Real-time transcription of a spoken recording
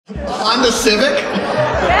Honda Civic?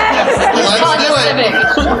 Let's do it.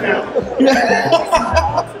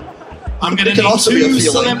 I'm going to need two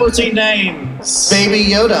celebrity names. Baby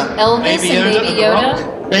Yoda. Elvis Baby and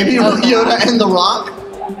Yoda Baby Yoda. Baby Yoda and The Rock.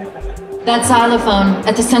 That xylophone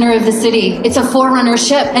at the center of the city. It's a Forerunner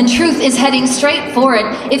ship, and Truth is heading straight for it.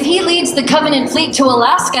 If he leads the Covenant fleet to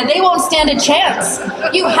Alaska, they won't stand a chance.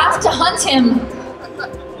 You have to hunt him.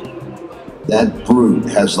 That brute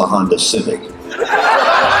has the Honda Civic.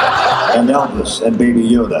 And Elvis and Baby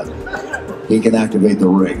Yoda. He can activate the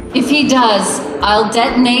ring. If he does, I'll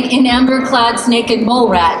detonate in Amber-Clad's naked mole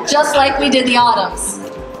rat, just like we did the Autumns.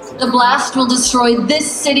 The blast will destroy this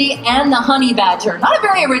city and the honey badger. Not a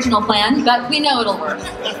very original plan, but we know it'll work.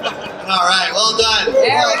 All right, well done.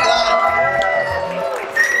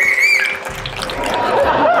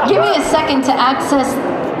 Give me a second to access...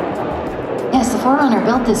 Yes, the Forerunner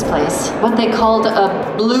built this place, what they called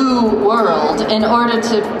a blue world, in order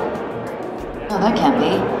to... Oh, that can't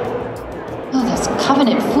be. Oh, those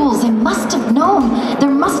Covenant fools, they must have known.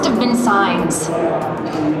 There must have been signs.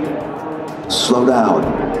 Slow down.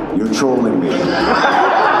 You're trolling me. The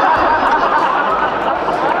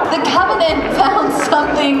Covenant found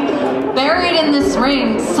something buried in this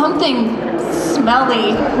ring, something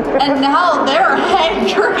smelly, and now they're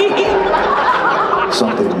angry.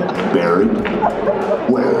 Something buried?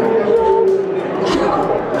 Where?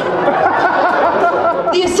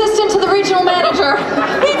 The assistant to the regional manager.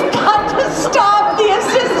 We've got to stop the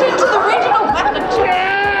assistant to the regional manager.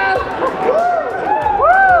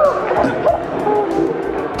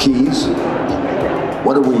 Keys?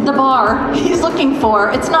 What are we... The bar he's looking for.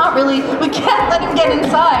 It's not really... We can't let him get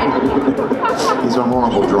inside. He's a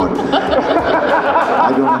horrible drunk.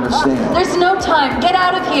 I don't understand. There's no time. Get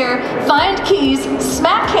out of here. Find Keys.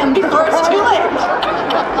 Smack him before it's too late.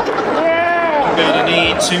 I'm going to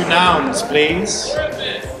need two nouns, please.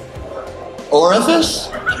 Orifice?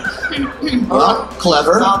 Well,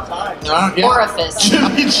 clever. Yeah. Orifice.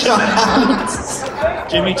 Jimmy John's.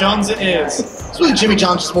 Jimmy John's it is. It's really Jimmy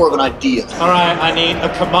John's is more of an idea. All right, I need a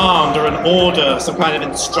command or an order, some kind of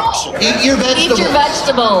instruction. Eat your vegetables. Eat your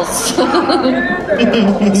vegetables.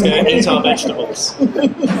 Let's go eat our vegetables.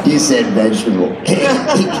 You said vegetable.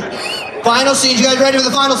 Final scenes. You guys ready for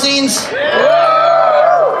the final scenes?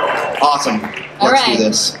 Awesome. Let's do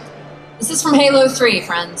this. This is from Halo 3,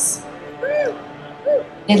 friends.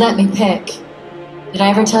 They let me pick. Did I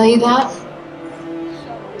ever tell you that?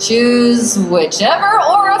 Choose whichever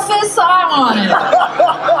orifice I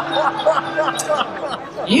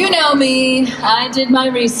wanted. You know me. I did my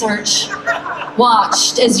research.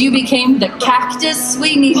 Watched as you became the cactus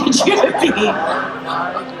we needed you to be.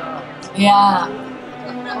 Yeah.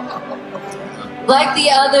 Like the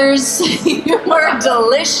others, you were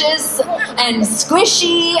delicious and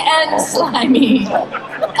squishy and slimy.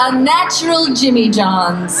 A natural Jimmy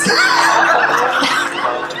John's.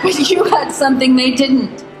 But you had something they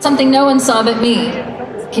didn't. Something no one saw but me.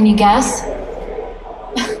 Can you guess?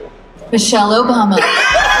 Michelle Obama.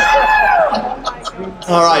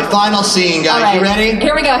 All right, final scene, guys. Right. You ready?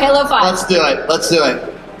 Here we go, Halo 5. Let's do it. Let's do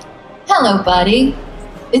it. Hello, buddy.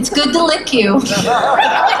 It's good to lick you.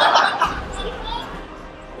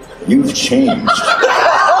 You've changed.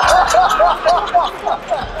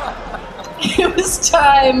 It was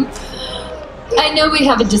time. I know we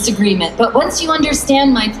have a disagreement, but once you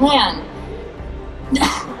understand my plan...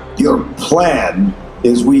 Your plan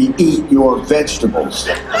is we eat your vegetables.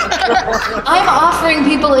 I'm offering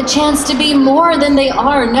people a chance to be more than they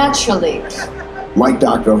are naturally. Like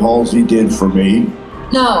Dr. Halsey did for me.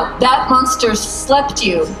 No, that monster slept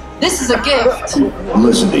you. This is a gift.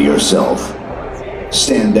 Listen to yourself.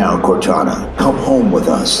 Stand down, Cortana. Come home with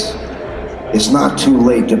us. It's not too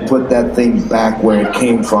late to put that thing back where it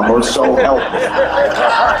came from, or so help me.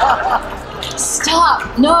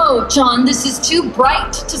 Stop. No, John, this is too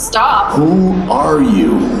bright to stop. Who are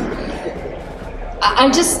you? I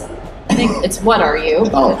think it's what are you?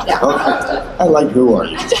 Oh, okay. I like who are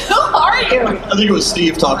you. Who are you? I think it was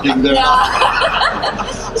Steve talking there.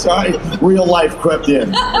 Yeah. Sorry, real life crept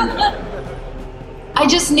in. I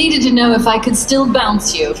just needed to know if I could still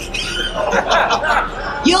bounce you.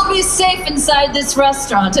 You'll be safe inside this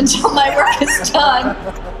restaurant until my work is done.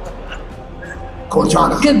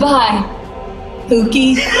 Cortana. Goodbye,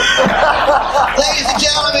 Pookie. Ladies and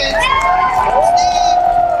gentlemen, Steve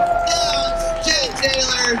Downs, Jay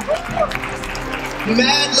Taylor,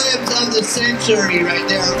 Mad Libs of the century right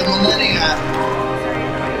there, of the millennia.